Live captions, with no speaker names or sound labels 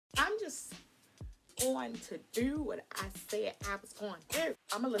just going to do what I said I was going to do.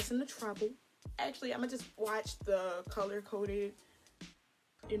 I'm gonna listen to Trouble. Actually, I'm gonna just watch the color-coded,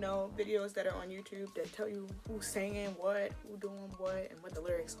 you know, videos that are on YouTube that tell you who's singing what, who doing what, and what the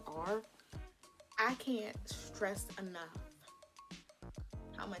lyrics are. I can't stress enough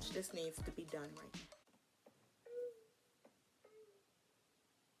how much this needs to be done right now.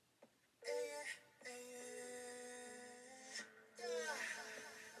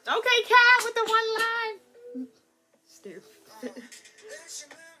 Okay, Kat with the one line. Stupid.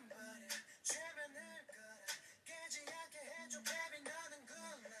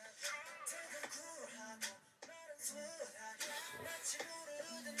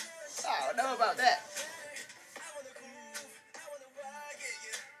 I don't know about that.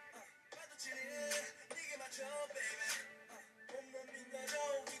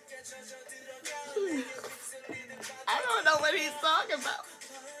 I don't know what he's talking about.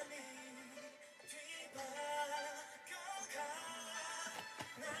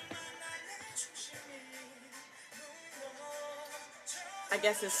 I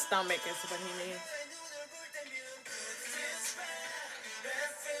guess his stomach is what he means.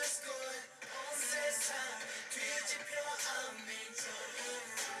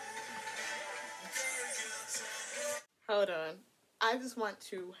 Hold on. I just want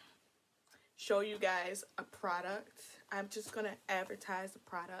to show you guys a product. I'm just going to advertise the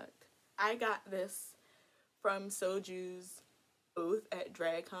product. I got this from Soju's booth at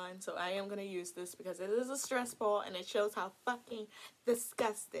DragCon, so I am going to use this because it is a stress ball and it shows how fucking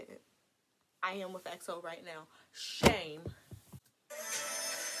disgusted I am with EXO right now. Shame.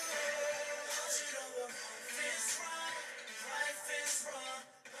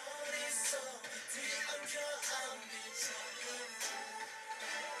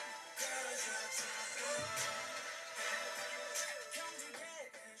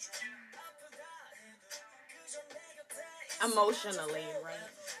 Emotionally, right?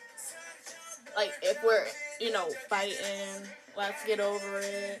 Like, if we're, you know, fighting, let's get over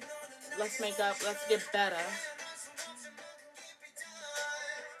it, let's make up, let's get better.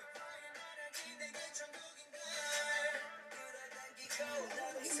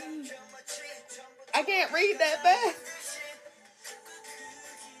 I can't read that fast.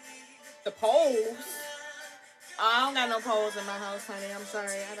 The poles. Oh, I don't got no poles in my house, honey. I'm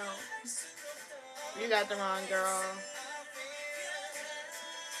sorry, I don't. You got the wrong girl.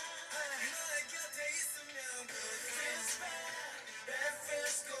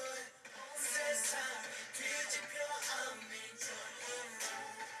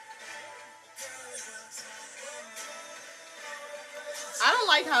 I don't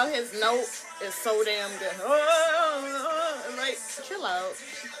like how his note is so damn good. Like, chill out.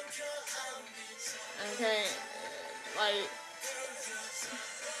 Okay, like.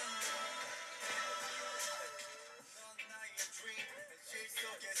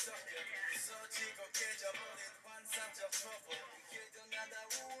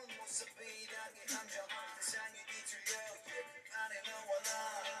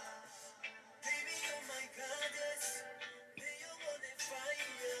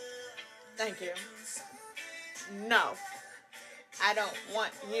 Thank you. No, I don't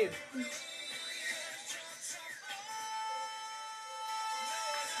want you.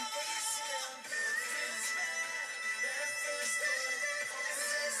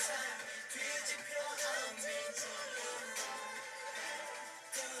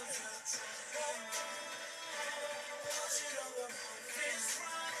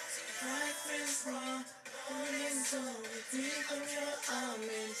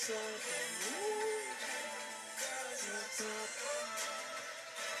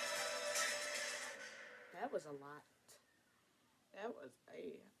 That was a lot. That was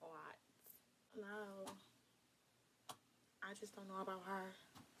a lot. No. I just don't know about her.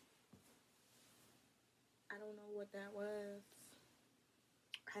 I don't know what that was.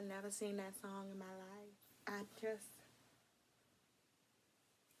 I never seen that song in my life. I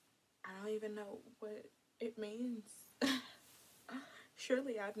don't even know what it means.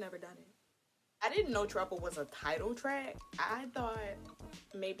 Surely I've never done it. I didn't know Trouble was a title track. I thought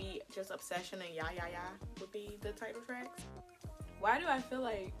maybe just Obsession and Ya Ya Ya would be the title tracks. Why do I feel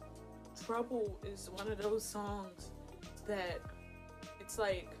like Trouble is one of those songs that it's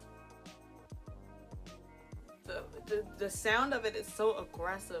like the sound of it is so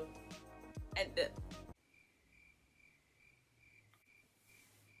aggressive, and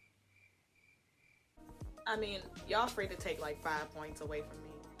I mean, y'all free to take like 5 points away from me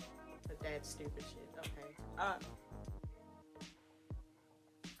for that stupid shit. Okay.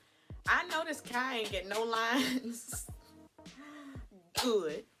 I noticed Kai ain't get no lines.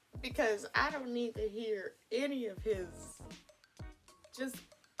 Good. because I don't need to hear any of his. Just,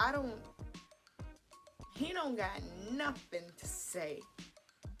 I don't. He don't got nothing to say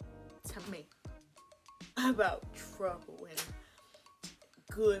to me about trouble and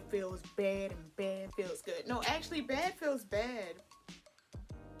good feels bad and bad feels good. No, actually, bad feels bad.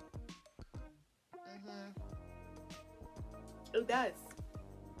 It does.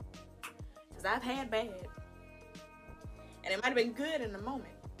 Because I've had bad. And it might have been good in the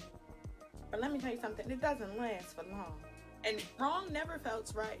moment. But let me tell you something. It doesn't last for long. And wrong never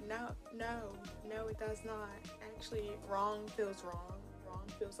felt right. No, it does not. Actually, wrong feels wrong. Wrong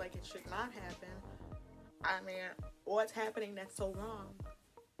feels like it should not happen. I mean, what's happening that's so wrong?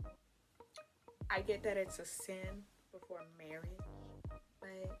 I get that it's a sin before marriage.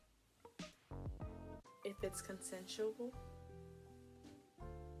 But if it's consensual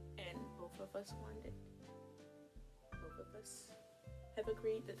and both of us want it, both of us have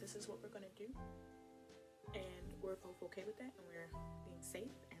agreed that this is what we're going to do, and we're both okay with that, and we're being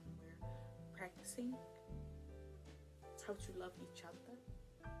safe, and we're practicing how to love each other,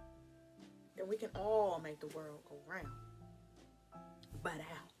 then we can all make the world go round.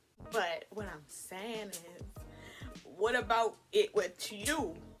 But what I'm saying is, what about it with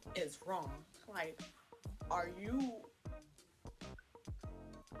you is wrong? Like, are you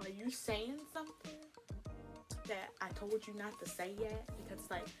saying something that I told you not to say yet because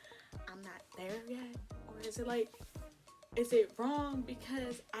like I'm not there yet? Or is it like, is it wrong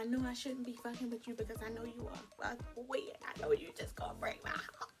because I know I shouldn't be fucking with you because I know you are fucking weird. I know you just gonna break my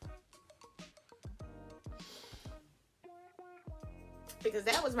heart. Because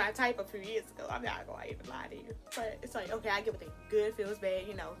that was my type a few years ago. I'm not gonna even lie to you. But it's like, okay, I get what they good feels bad,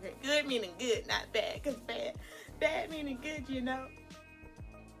 you know. Good meaning good, not bad. Because bad meaning good, you know.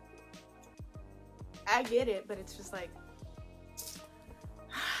 I get it, but it's just like,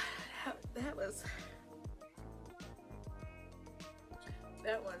 that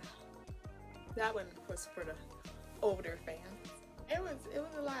one was for the older fans. It was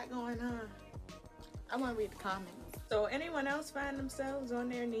a lot going on. I want to read the comments. So anyone else find themselves on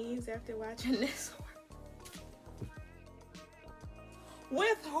their knees after watching this one?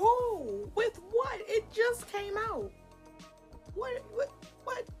 With who? With what? It just came out. What?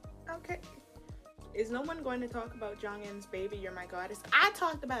 Okay. Is no one going to talk about Jonghyun's Baby, You're My Goddess? I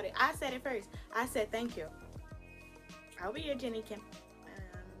talked about it. I said it first. I said thank you. I'll be your Jenny Kim.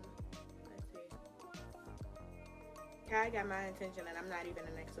 Let's see. Kai got my attention and I'm not even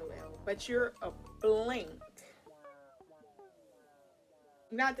an exo-l. But you're a blink.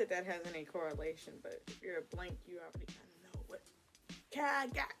 Not that that has any correlation, but if you're a blink, you already kind of know what Kai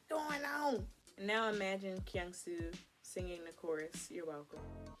got going on. And now imagine Kyungsoo singing the chorus. You're welcome.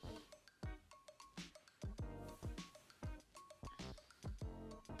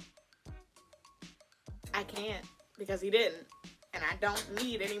 I can't because he didn't. And I don't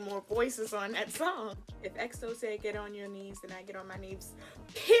need any more voices on that song. If EXO said get on your knees, then I get on my knees.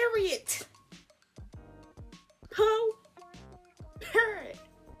 Period. Pooh. Period.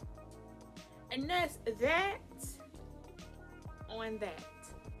 And that's that on that.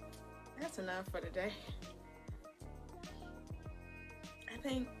 That's enough for today. I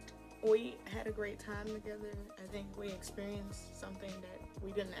think we had a great time together. I think we experienced something that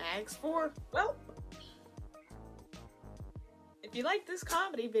we didn't ask for. Well, if you like this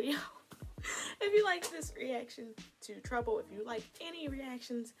comedy video, if you like this reaction to Trouble, if you like any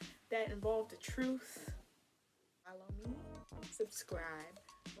reactions that involve the truth, follow me, subscribe,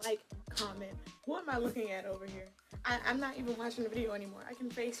 like, comment. Who am I looking at over here? I'm not even watching the video anymore. I can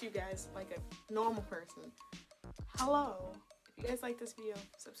face you guys like a normal person. Hello. If you guys like this video,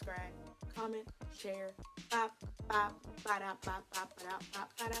 subscribe, comment, share. Bop, bop, ba-da, bop, bop, ba-da,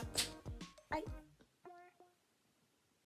 bop, ba-da.